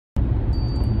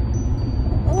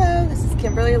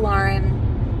Kimberly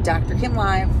Lauren, Dr. Kim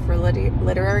Live for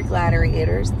Literary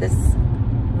Gladiators. This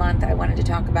month I wanted to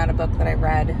talk about a book that I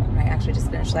read. I actually just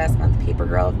finished last month, Paper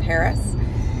Girl of Paris.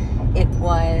 It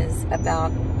was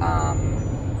about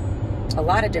a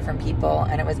lot of different people,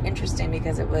 and it was interesting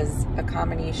because it was a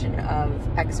combination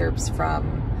of excerpts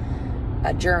from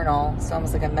a journal, so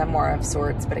almost like a memoir of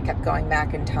sorts, but it kept going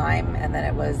back in time, and then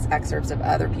it was excerpts of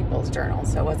other people's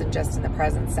journals. So it wasn't just in the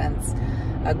present sense.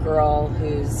 A girl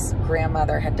whose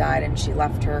grandmother had died and she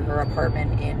left her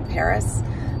apartment in Paris,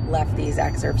 left these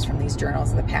excerpts from these journals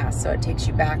of the past. So it takes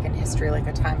you back in history like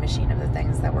a time machine of the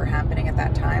things that were happening at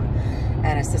that time.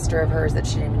 And a sister of hers that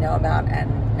she didn't even know about,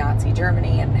 and Nazi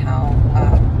Germany, and how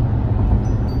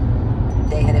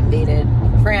they had invaded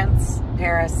France,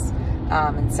 Paris,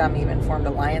 and some even formed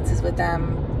alliances with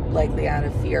them, likely out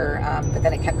of fear. But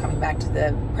then it kept coming back to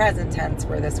the present tense,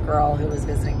 where this girl who was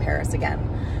visiting Paris again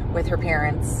with her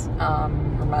parents,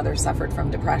 her mother suffered from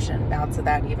depression, bouts of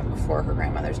that even before her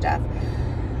grandmother's death.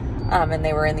 And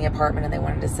they were in the apartment and they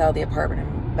wanted to sell the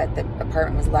apartment, but the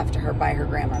apartment was left to her by her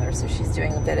grandmother. So she's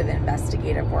doing a bit of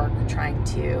investigative work, trying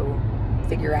to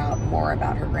figure out more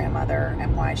about her grandmother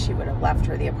and why she would have left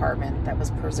her the apartment that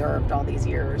was preserved all these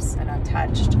years and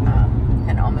untouched,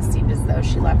 and almost seemed as though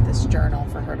she left this journal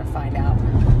for her to find out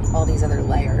all these other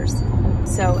layers.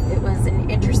 So it was an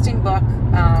interesting book.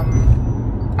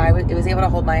 It was able to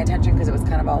hold my attention because it was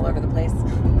kind of all over the place,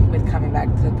 with coming back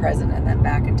to the present and then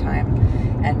back in time.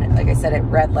 And like I said, it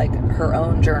read like her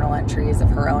own journal entries of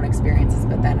her own experiences,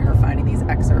 but then her finding these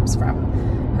excerpts from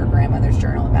her grandmother's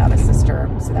journal about a sister.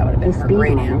 So that would have been her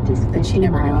great aunt that she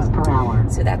never knew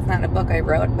of. So that's not a book I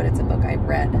wrote, but it's a book I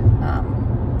read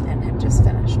and have just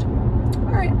finished.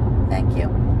 All right, thank you.